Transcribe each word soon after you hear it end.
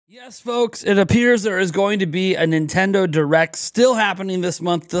Yes, folks, it appears there is going to be a Nintendo Direct still happening this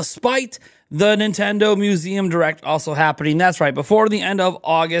month, despite the Nintendo Museum Direct also happening. That's right, before the end of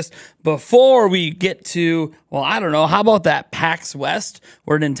August, before we get to, well, I don't know, how about that PAX West,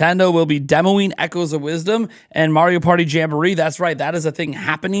 where Nintendo will be demoing Echoes of Wisdom and Mario Party Jamboree. That's right, that is a thing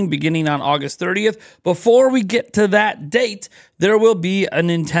happening beginning on August 30th. Before we get to that date, there will be a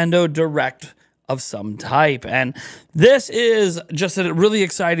Nintendo Direct of some type. And this is just a really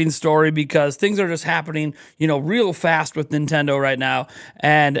exciting story because things are just happening, real fast with Nintendo right now.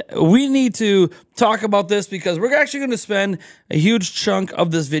 And we need to talk about this because we're actually going to spend a huge chunk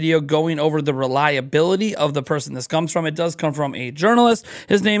of this video going over the reliability of the person this comes from. It does come from a journalist.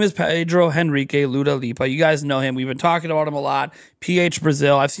 His name is Pedro Henrique Luda-Lipa. You guys know him. We've been talking about him a lot. PH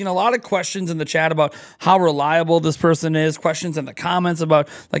Brazil. I've seen a lot of questions in the chat about how reliable this person is, questions in the comments about,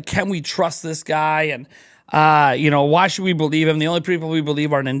 like, can we trust this guy? And why should we believe him? The only people we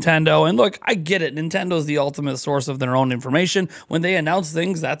believe are Nintendo. And look, I get it. Nintendo is the ultimate source of their own information. When they announce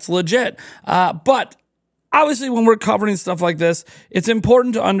things, that's legit. But obviously, when we're covering stuff like this, it's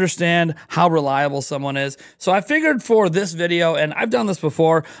important to understand how reliable someone is. So I figured for this video, and I've done this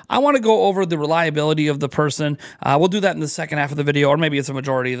before, I want to go over the reliability of the person. We'll do that in the second half of the video, or maybe it's a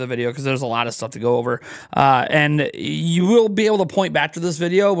majority of the video because there's a lot of stuff to go over. And you will be able to point back to this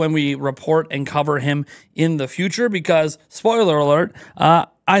video when we report and cover him in the future because, spoiler alert,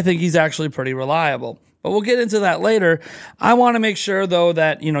 I think he's actually pretty reliable. But we'll get into that later. I want to make sure, though,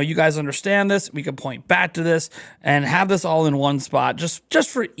 that you guys understand this. We can point back to this and have this all in one spot, just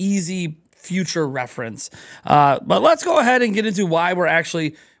for easy future reference. But let's go ahead and get into why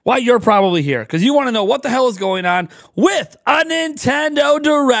you're probably here, because you want to know what the hell is going on with a Nintendo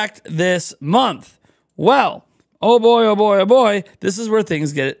Direct this month. Well, oh boy, oh boy, oh boy, this is where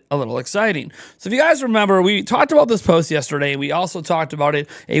things get a little exciting. So if you guys remember, we talked about this post yesterday. We also talked about it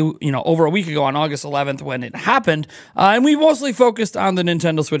over a week ago on August 11th when it happened. And we mostly focused on the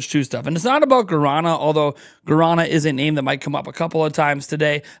Nintendo Switch 2 stuff. And it's not about Guarana, although Guarana is a name that might come up a couple of times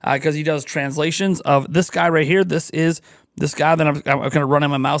today because he does translations of this guy right here. This guy that I'm kind of running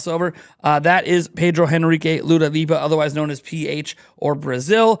my mouse over, that is Pedro Henrique Luda-Lipa, otherwise known as PH or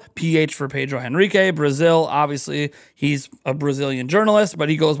Brazil. PH for Pedro Henrique. Brazil, obviously, he's a Brazilian journalist, but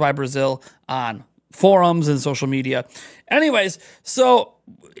he goes by Brazil on forums and social media. Anyways, so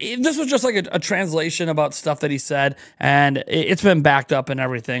this was just like a translation about stuff that he said, and it's been backed up and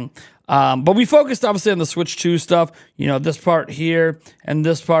everything. But we focused obviously on the Switch 2 stuff, this part here and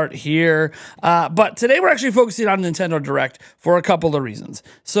this part here. But today we're actually focusing on Nintendo Direct for a couple of reasons.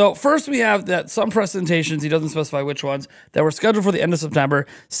 So first we have that some presentations, he doesn't specify which ones, that were scheduled for the end of September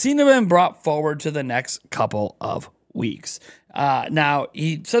seem to have been brought forward to the next couple of weeks. Now,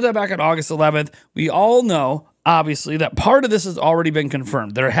 he said that back on August 11th. We all know, obviously, that part of this has already been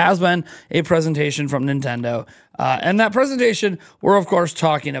confirmed. There has been a presentation from Nintendo, and that presentation we're, of course,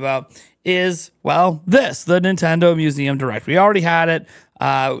 talking about is, well, the Nintendo Museum Direct. We already had it.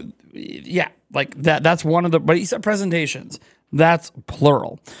 Yeah, like that's one of the, but he said presentations. That's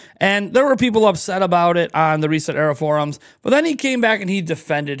plural. And there were people upset about it on the Reset Era forums, but then he came back and he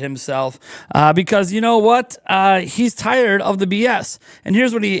defended himself because you know what? He's tired of the BS. And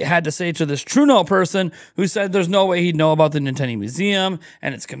here's what he had to say to this TrueNote person who said there's no way he'd know about the Nintendo Museum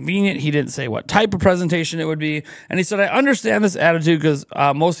and it's convenient. He didn't say what type of presentation it would be. And he said, I understand this attitude because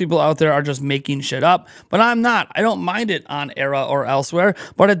most people out there are just making shit up, but I'm not. I don't mind it on Era or elsewhere,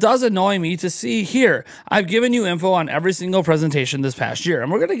 but it does annoy me to see here. I've given you info on every single presentation this past year,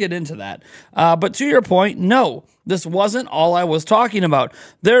 and we're going to get into that. But to your point, no, this wasn't all I was talking about.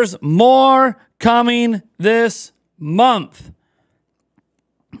 There's more coming this month.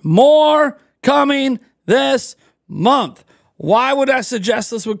 More coming this month. Why would I suggest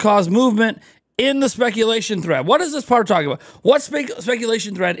this would cause movement in the speculation thread? What is this part talking about? What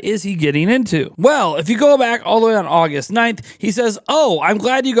speculation thread is he getting into? Well, if you go back all the way on August 9th, he says, oh, I'm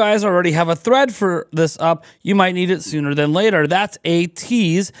glad you guys already have a thread for this up. You might need it sooner than later. That's a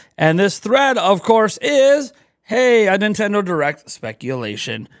tease. And this thread, of course, is, hey, a Nintendo Direct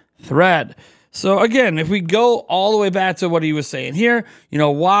speculation thread. So again, if we go all the way back to what he was saying here,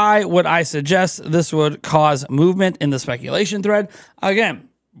 why would I suggest this would cause movement in the speculation thread? Again,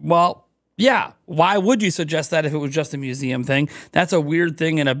 well, yeah, why would you suggest that if it was just a museum thing? That's a weird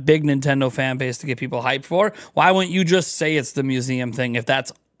thing in a big Nintendo fan base to get people hyped for. Why wouldn't you just say it's the museum thing if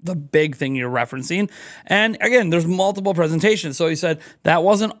that's the big thing you're referencing? And again, there's multiple presentations. So he said that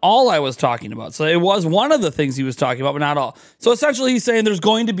wasn't all I was talking about. So it was one of the things he was talking about, but not all. So essentially he's saying there's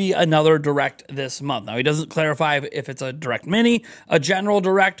going to be another Direct this month. Now he doesn't clarify if it's a Direct Mini, a general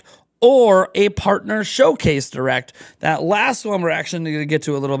Direct, or a partner showcase direct. That last one we're actually going to get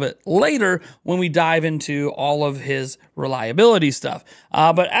to a little bit later when we dive into all of his reliability stuff.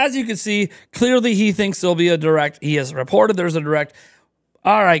 But as you can see, clearly he thinks there'll be a direct. He has reported there's a direct.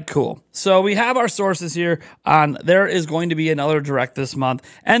 All right, cool. So we have our sources here on there is going to be another direct this month,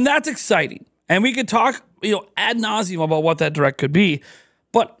 and that's exciting. And we could talk, ad nauseum about what that direct could be.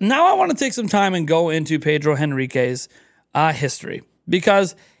 But now I want to take some time and go into Pedro Henrique's history,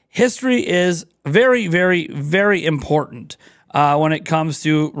 because history is very, very, very important when it comes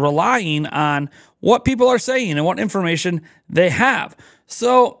to relying on what people are saying and what information they have.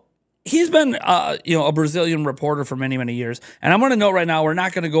 So he's been, a Brazilian reporter for many, many years. And I'm going to note right now, we're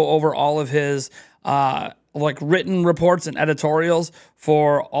not going to go over all of his written reports and editorials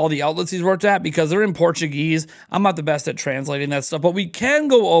for all the outlets he's worked at, because they're in Portuguese. I'm not the best at translating that stuff, but we can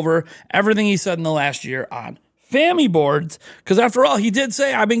go over everything he said in the last year on FAMI boards, because after all, he did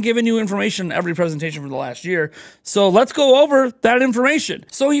say, I've been giving you information in every presentation for the last year. So let's go over that information.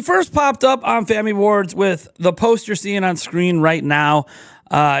 So he first popped up on FAMI boards with the post you're seeing on screen right now.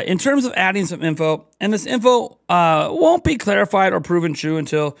 In terms of adding some info, and this info won't be clarified or proven true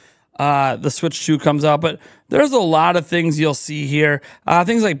until the Switch 2 comes out, but there's a lot of things you'll see here.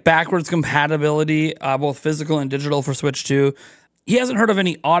 Things like backwards compatibility, both physical and digital for Switch 2. He hasn't heard of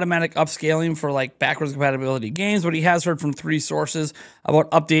any automatic upscaling for backwards compatibility games, but he has heard from 3 sources about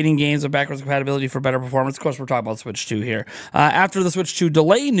updating games with backwards compatibility for better performance. Of course, we're talking about Switch 2 here. After the Switch 2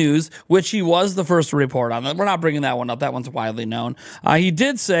 delay news, which he was the first to report on, we're not bringing that one up. That one's widely known. He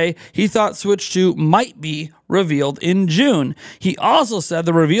did say he thought Switch 2 might be revealed in June. He also said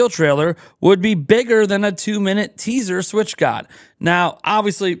the reveal trailer would be bigger than a 2-minute teaser Switch got. Now,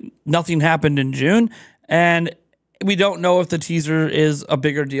 obviously, nothing happened in June, and we don't know if the teaser is a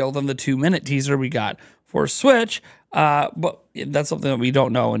bigger deal than the 2-minute teaser we got for Switch, but that's something that we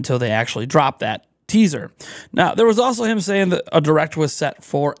don't know until they actually drop that teaser. Now, there was also him saying that a direct was set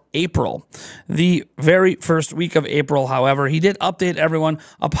for April. The very first week of April, however, he did update everyone,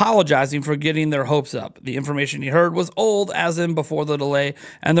 apologizing for getting their hopes up. The information he heard was old, as in before the delay,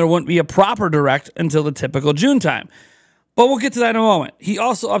 and there wouldn't be a proper direct until the typical June time. But we'll get to that in a moment. He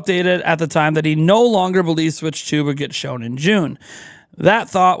also updated at the time that he no longer believes Switch 2 would get shown in June. That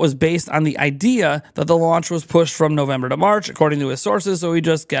thought was based on the idea that the launch was pushed from November to March, according to his sources, so he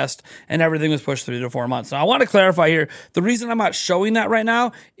just guessed, and everything was pushed 3 to 4 months. Now, I want to clarify here, the reason I'm not showing that right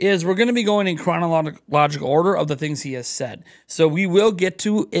now is we're going to be going in chronological order of the things he has said. So we will get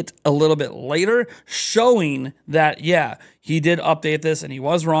to it a little bit later, showing that, yeah, he did update this, and he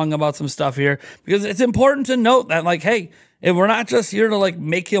was wrong about some stuff here, because it's important to note that, hey, if we're not just here to,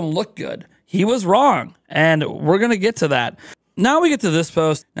 make him look good. He was wrong, and we're going to get to that. Now we get to this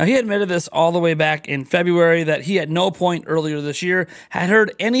post. Now, he admitted this all the way back in February, that he at no point earlier this year had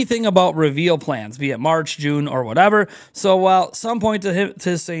heard anything about reveal plans, be it March, June, or whatever. So while some point to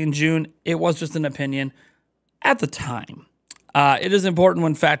his saying June, it was just an opinion at the time. It is important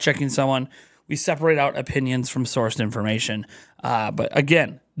when fact-checking someone, we separate out opinions from sourced information. But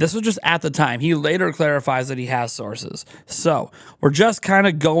again, this was just at the time. He later clarifies that he has sources. So we're just kind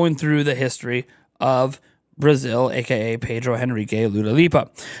of going through the history of Brazil, aka Pedro Henrique Ludalipa.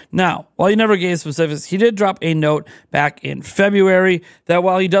 Now, while he never gave specifics, he did drop a note back in February that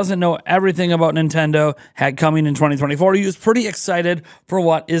while he doesn't know everything about Nintendo had coming in 2024, he was pretty excited for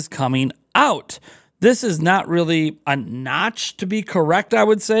what is coming out. This is not really a notch to be correct, I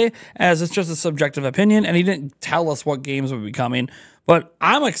would say, as it's just a subjective opinion, and he didn't tell us what games would be coming. But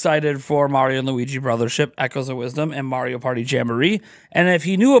I'm excited for Mario and Luigi Brothership, Echoes of Wisdom, and Mario Party Jamboree. And if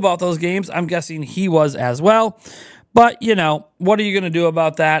he knew about those games, I'm guessing he was as well. But, what are you going to do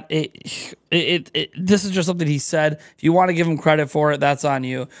about that? This is just something he said. If you want to give him credit for it, that's on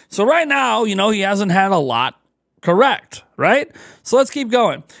you. So right now, he hasn't had a lot correct, right? So let's keep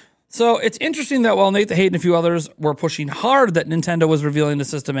going. So it's interesting that while Nate the Hate and a few others were pushing hard that Nintendo was revealing the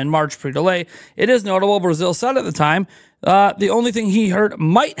system in March pre-delay, it is notable Brazil said at the time the only thing he heard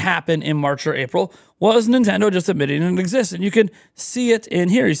might happen in March or April was Nintendo just admitting it exists. And you can see it in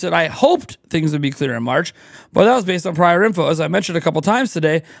here. He said, I hoped things would be clear in March, but that was based on prior info. As I mentioned a couple times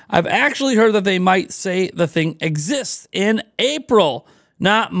today, I've actually heard that they might say the thing exists in April,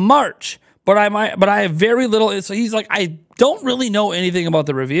 not March. But I have very little. So he's like, I don't really know anything about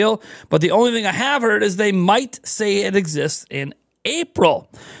the reveal, but the only thing I have heard is they might say it exists in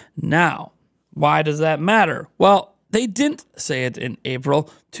April. Now, why does that matter? Well, they didn't say it in April,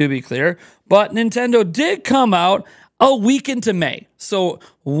 to be clear, but Nintendo did come out a week into May. So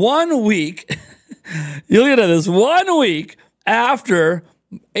 1 week, you look at this, 1 week after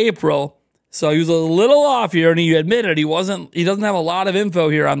April, So he was a little off here, and he admitted he doesn't have a lot of info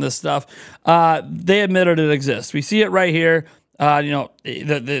here on this stuff. They admitted it exists. We see it right here.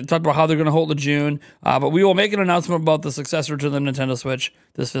 They talked about how they're going to hold the June, but we will make an announcement about the successor to the Nintendo Switch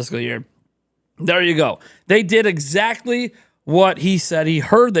this fiscal year. There you go. They did exactly what he said he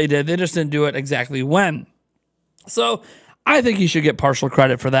heard they did. They just didn't do it exactly when. So I think he should get partial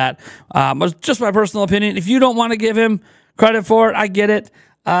credit for that. Just my personal opinion. If you don't want to give him credit for it, I get it.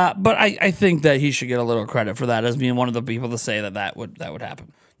 But I think that he should get a little credit for that as being one of the people to say that would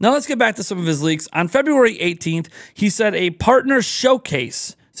happen. Now let's get back to some of his leaks. On February 18th, he said a partner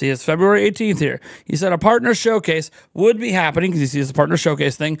showcase. See, it's February 18th here. He said a partner showcase would be happening, because you see it's a partner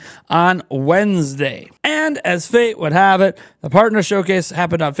showcase thing, on Wednesday. And as fate would have it, the partner showcase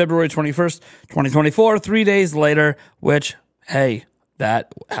happened on February 21st, 2024, 3 days later, which, hey,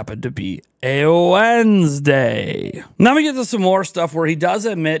 that happened to be a Wednesday. Now we get to some more stuff where he does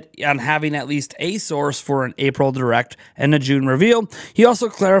admit on having at least a source for an April Direct and a June reveal. He also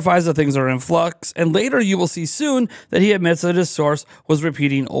clarifies that things are in flux, and later you will see soon that he admits that his source was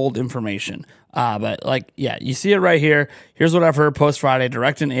repeating old information. You see it right here. Here's what I've heard post-Friday.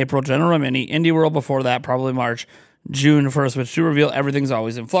 Direct in April, General Mini, Indie World before that, probably March, June for a Switch 2 reveal. Everything's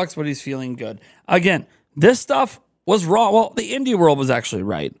always in flux, but he's feeling good. Again, this stuff was wrong. Well, the Indie World was actually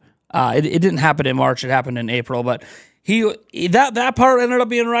right. It didn't happen in March. It happened in April, but that part ended up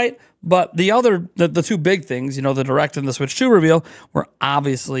being right. But the two big things, the Direct and the Switch 2 reveal, were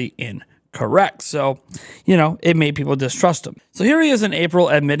obviously incorrect. So, it made people distrust him. So here he is in April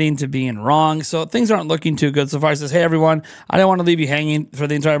admitting to being wrong. So things aren't looking too good so far. He says, hey, everyone, I didn't want to leave you hanging for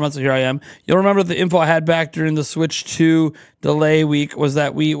the entire month, so here I am. You'll remember the info I had back during the Switch 2 delay week was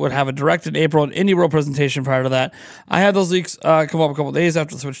that we would have a Direct in April and Indie World presentation prior to that. I had those leaks come up a couple days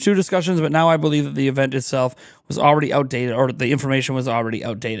after the Switch 2 discussions, but now I believe that the event itself was already outdated, or the information was already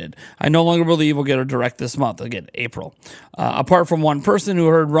outdated. I no longer believe we'll get a Direct this month, again, April. Apart from one person who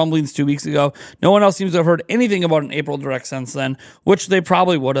heard rumblings 2 weeks ago, no one else seems to have heard anything about an April Direct since then, which they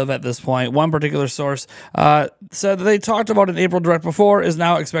probably would have at this point. One particular source said that they talked about an April Direct before, is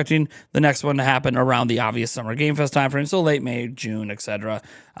now expecting the next one to happen around the obvious Summer Game Fest timeframe, so late May, June, etc.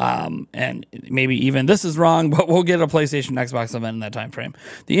 And maybe even this is wrong, but we'll get a PlayStation Xbox event in that time frame.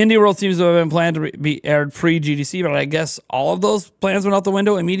 The Indie World seems to have been planned to be aired pre-GDC, but I guess all of those plans went out the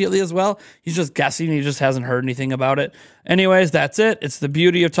window immediately as well. He's just guessing. He just hasn't heard anything about it. Anyways, that's it. It's the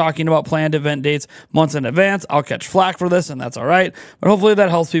beauty of talking about planned event dates months in advance. I'll catch flack for this, and that's all right. But hopefully that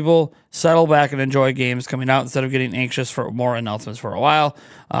helps people settle back and enjoy games coming out instead of getting anxious for more announcements for a while.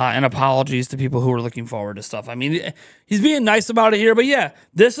 And apologies to people who are looking forward to stuff. I mean, he's being nice about it here, but yeah,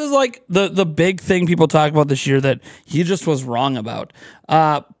 this is like the big thing people talk about this year that he just was wrong about.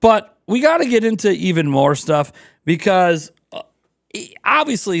 But we got to get into even more stuff, because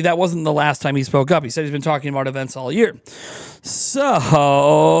obviously that wasn't the last time he spoke up. He said he's been talking about events all year.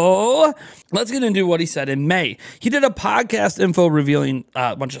 So let's get into what he said in May. He did a podcast info revealing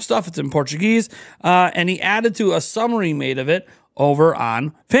a bunch of stuff. It's in Portuguese, and he added to a summary made of it over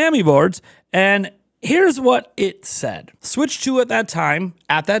on Family Boards. And here's what it said. Switch 2 at that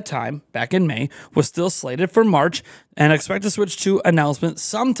time, back in May, was still slated for March, and expect a Switch 2 announcement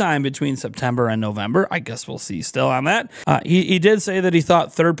sometime between September and November. I guess we'll see still on that. He did say that he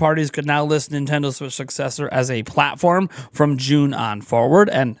thought third parties could now list Nintendo Switch successor as a platform from June on forward,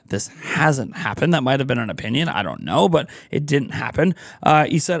 and this hasn't happened. That might have been an opinion. I don't know, but it didn't happen.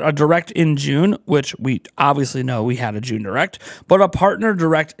 He said a Direct in June, which we obviously know we had a June Direct, but a partner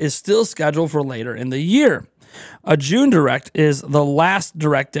Direct is still scheduled for later in the year. A June Direct is the last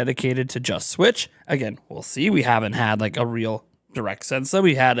Direct dedicated to just Switch. Again, we'll see. We haven't had like a real Direct since then.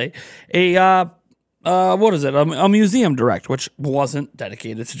 We had a museum Direct, which wasn't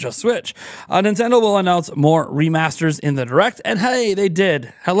dedicated to just Switch. Nintendo will announce more remasters in the Direct, and hey, they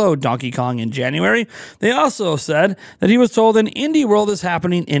did. Hello, Donkey Kong in January. They also said that he was told an Indie World is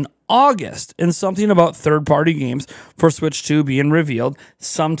happening in August, and something about third-party games for Switch 2 being revealed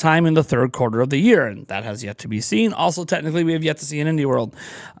sometime in the third quarter of the year, and that has yet to be seen. Also, technically, we have yet to see an Indie World.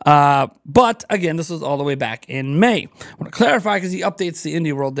 But, again, this was all the way back in May. I want to clarify because he updates the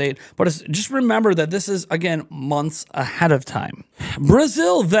Indie World date, but just remember that this is, again, months ahead of time.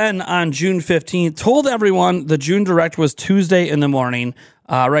 Brazil then, on June 15th, told everyone the June Direct was Tuesday in the morning.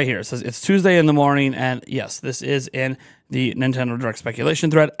 Right here, it says it's Tuesday in the morning, and yes, this is in the Nintendo Direct speculation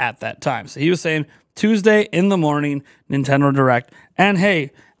thread at that time. So he was saying Tuesday in the morning, Nintendo Direct. And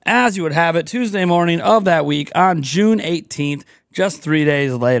hey, as you would have it, Tuesday morning of that week on June 18th, just 3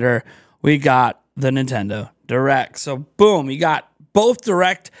 days later, we got the Nintendo Direct. So boom, you got both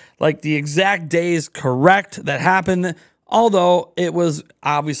Direct, like the exact days correct that happened although it was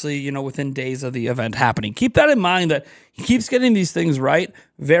obviously, within days of the event happening. Keep that in mind that he keeps getting these things right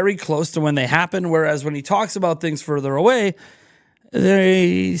very close to when they happen, whereas when he talks about things further away,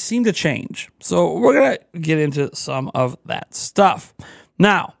 they seem to change. So we're going to get into some of that stuff.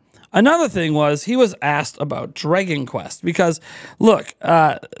 Now, another thing was he was asked about Dragon Quest because, look,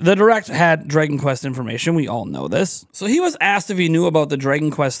 the Direct had Dragon Quest information. We all know this. So he was asked if he knew about the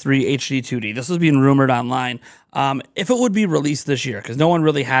Dragon Quest III HD 2D. This was being rumored online. If it would be released this year, because no one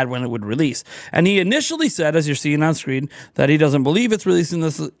really had when it would release. And he initially said, as you're seeing on screen, that he doesn't believe it's releasing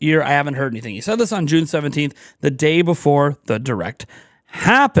this year. I haven't heard anything. He said this on June 17th, the day before the Direct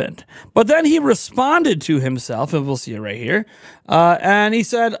happened. But then he responded to himself, and we'll see it right here, and he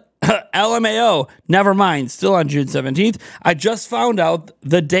said, LMAO, never mind, still on June 17th. I just found out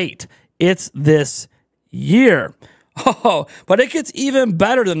the date. It's this year. Oh, but it gets even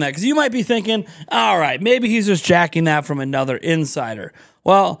better than that, because you might be thinking, all right, maybe he's just jacking that from another insider.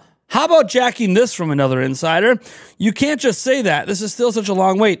 Well, how about jacking this from another insider? You can't just say that. This is still such a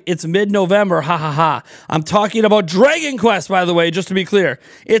long wait. It's mid-November, ha ha ha. I'm talking about Dragon Quest, by the way, just to be clear.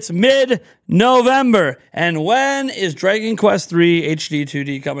 It's mid-November. And when is Dragon Quest III HD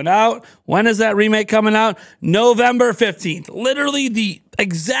 2D coming out? When is that remake coming out? November 15th. Literally the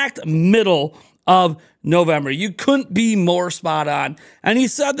exact middle of November. You couldn't be more spot on. And he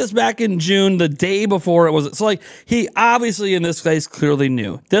said this back in June, the day before it was. So, like, he obviously in this case clearly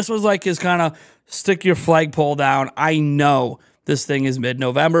knew. This was like his kind of stick your flagpole down. I know this thing is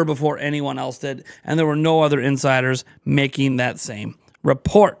mid-November before anyone else did. And there were no other insiders making that same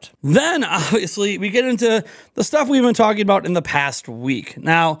report. Then, obviously, we get into the stuff we've been talking about in the past week.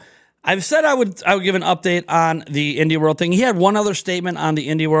 Now, I've said I would give an update on the Indie World thing. He had one other statement on the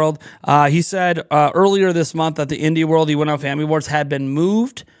Indie World. He said earlier this month that the Indie World E1 Family Awards had been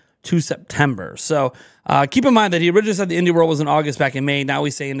moved to September. So keep in mind that he originally said the Indie World was in August back in May. Now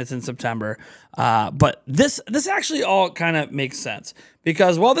he's saying it's in September. But this actually all kind of makes sense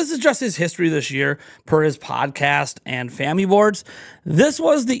because while this is just his history this year per his podcast and Family Boards, this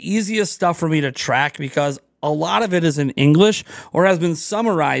was the easiest stuff for me to track because a lot of it is in English or has been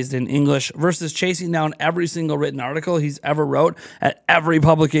summarized in English versus chasing down every single written article he's ever wrote at every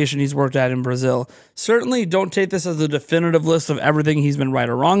publication he's worked at in Brazil. Certainly don't take this as a definitive list of everything he's been right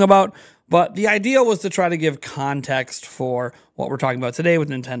or wrong about, but the idea was to try to give context for what we're talking about today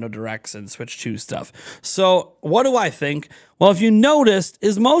with Nintendo Directs and Switch 2 stuff. So what do I think? Well, if you noticed,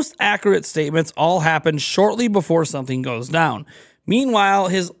 his most accurate statements all happen shortly before something goes down. Meanwhile,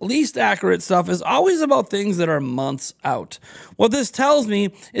 his least accurate stuff is always about things that are months out. What this tells me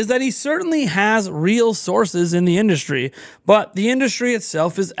is that he certainly has real sources in the industry, but the industry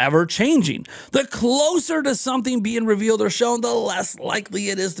itself is ever changing. The closer to something being revealed or shown, the less likely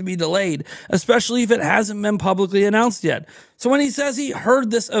it is to be delayed, especially if it hasn't been publicly announced yet. So when he says he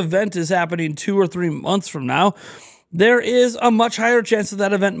heard this event is happening 2 or 3 months from now, there is a much higher chance of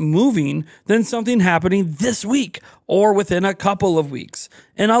that event moving than something happening this week or within a couple of weeks.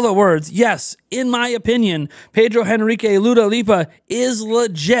 In other words, yes, in my opinion, Pedro Henrique Luda-Lipa is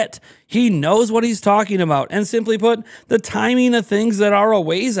legit. He knows what he's talking about. And simply put, the timing of things that are a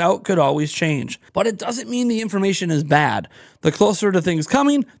ways out could always change. But it doesn't mean the information is bad. The closer to things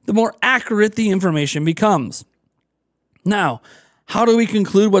coming, the more accurate the information becomes. Now, how do we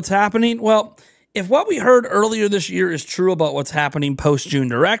conclude what's happening? Well, if what we heard earlier this year is true about what's happening post-June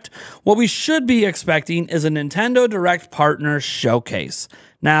Direct, what we should be expecting is a Nintendo Direct partner showcase.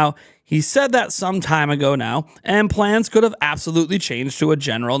 Now, he said that some time ago now, and plans could have absolutely changed to a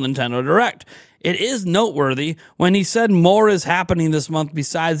general Nintendo Direct. It is noteworthy when he said more is happening this month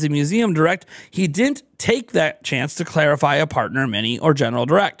besides the Museum Direct, he didn't take that chance to clarify a partner mini or general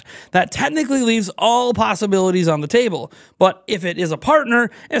direct. That technically leaves all possibilities on the table, but if it is a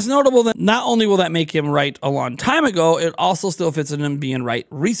partner, it's notable that not only will that make him right a long time ago, it also still fits in him being right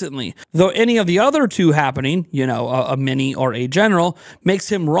recently. Though any of the other two happening, a mini or a general,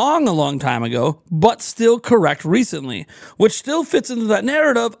 makes him wrong a long time ago, but still correct recently, which still fits into that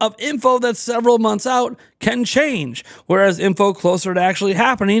narrative of info that's several months out can change, whereas info closer to actually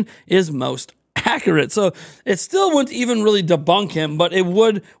happening is most accurate. So it still wouldn't even really debunk him, but it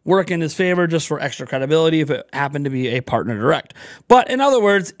would work in his favor just for extra credibility if it happened to be a partner direct. But in other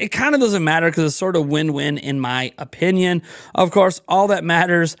words, it kind of doesn't matter because it's sort of win-win in my opinion. Of course, all that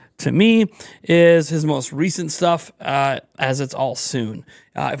matters to me is his most recent stuff, as it's all soon.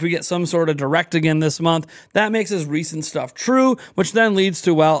 If we get some sort of direct again this month, that makes his recent stuff true, which then leads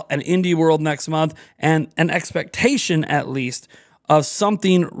to, well, an Indie World next month and an expectation at least of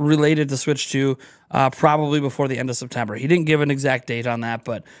something related to Switch 2 probably before the end of September. He didn't give an exact date on that,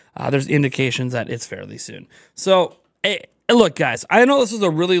 but there's indications that it's fairly soon. So Look, guys, I know this is a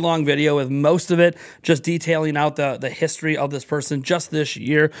really long video with most of it just detailing out the history of this person just this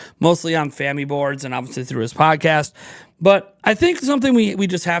year, mostly on Family Boards and obviously through his podcast. But I think something we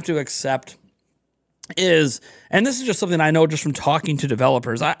just have to accept is, and this is just something I know just from talking to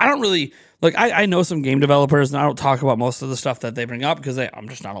developers. I don't really, like, I know some game developers, and I don't talk about most of the stuff that they bring up because I'm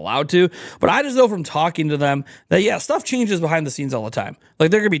just not allowed to. But I just know from talking to them that, yeah, stuff changes behind the scenes all the time.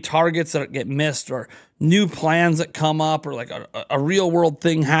 Like, there could be targets that get missed or new plans that come up, or like a real world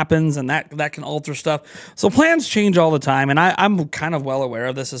thing happens and that can alter stuff. So plans change all the time. And I'm kind of well aware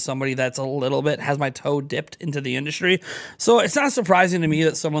of this as somebody that's a little bit has my toe dipped into the industry. So it's not surprising to me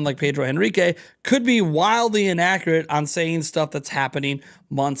that someone like Pedro Henrique could be wildly inaccurate on saying stuff that's happening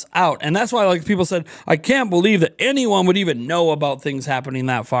months out. And that's why, like, people said, I can't believe that anyone would even know about things happening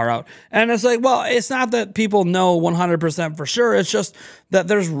that far out. And it's like, well, it's not that people know 100% for sure. It's just that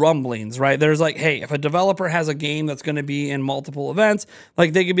there's rumblings, right? There's like, hey, if a developer has a game that's going to be in multiple events,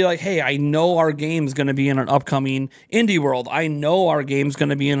 like, they could be like, hey, I know our game's going to be in an upcoming Indie World. I know our game's going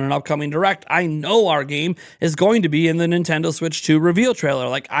to be in an upcoming Direct. I know our game is going to be in the Nintendo Switch 2 reveal trailer.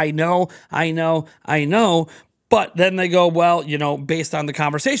 Like, I know. But then they go, well, you know, based on the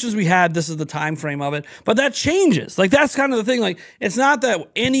conversations we had, this is the time frame of it. But that changes. Like, that's kind of the thing. Like, it's not that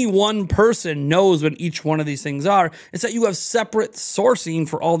any one person knows when each one of these things are. It's that you have separate sourcing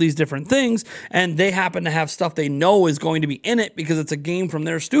for all these different things, and they happen to have stuff they know is going to be in it because it's a game from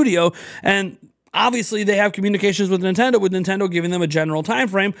their studio. And obviously, they have communications with Nintendo giving them a general time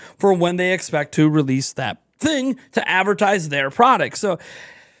frame for when they expect to release that thing to advertise their product. So,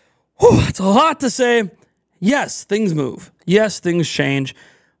 it's a lot to say. Yes, things move. Yes, things change.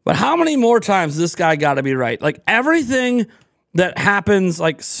 But how many more times this guy got to be right? Like, everything that happens,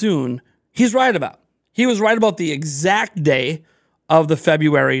 like, soon, he's right about. He was right about the exact day of the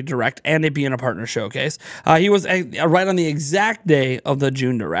February Direct and it being a partner showcase. He was right on the exact day of the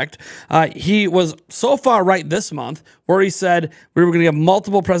June Direct. He was so far right this month where he said we were going to get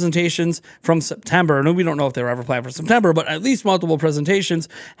multiple presentations from September. And we don't know if they were ever planned for September, but at least multiple presentations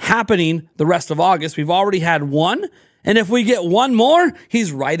happening the rest of August. We've already had one. And if we get one more,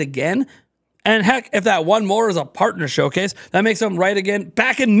 he's right again. And heck, if that one more is a partner showcase, that makes him right again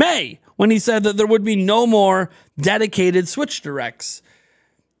back in May when he said that there would be no more dedicated Switch Directs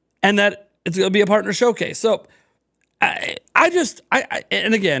and that it's going to be a partner showcase. So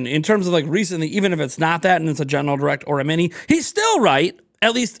and again, in terms of like recently, even if it's not that and it's a general Direct or a mini, he's still right,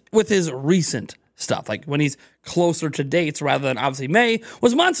 at least with his recent stuff. Like when he's closer to dates rather than obviously May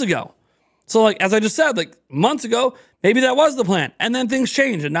was months ago. So like, as I just said, like months ago, maybe that was the plan. And then things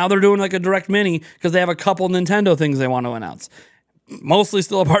changed. And now they're doing like a Direct Mini because they have a couple Nintendo things they want to announce. Mostly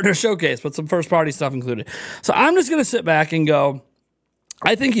still a partner showcase, but some first party stuff included. So I'm just going to sit back and go,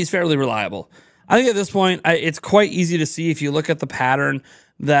 I think he's fairly reliable. I think at this point, it's quite easy to see if you look at the pattern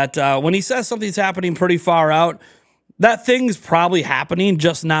that when he says something's happening pretty far out, that thing's probably happening,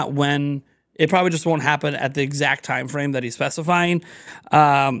 just not when. It probably just won't happen at the exact time frame that he's specifying.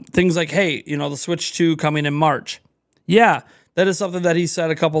 Things like, hey, you know, the Switch 2 coming in March. Yeah, that is something that he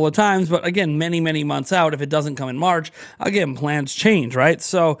said a couple of times, but again, many, many months out, if it doesn't come in March, again, plans change, right?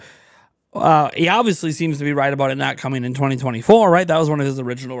 So he obviously seems to be right about it not coming in 2024, right? That was one of his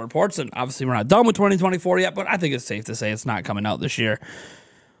original reports, and obviously we're not done with 2024 yet, but I think it's safe to say it's not coming out this year.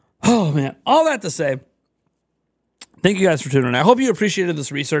 Oh, man. All that to say, thank you guys for tuning in. I hope you appreciated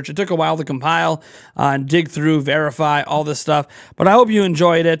this research. It took a while to compile and dig through, verify, all this stuff. But I hope you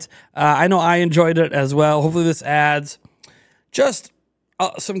enjoyed it. I know I enjoyed it as well. Hopefully this adds just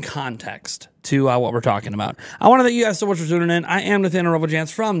some context to what we're talking about. I want to thank you guys so much for tuning in. I am Nathaniel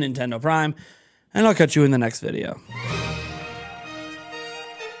Robochance from Nintendo Prime, and I'll catch you in the next video.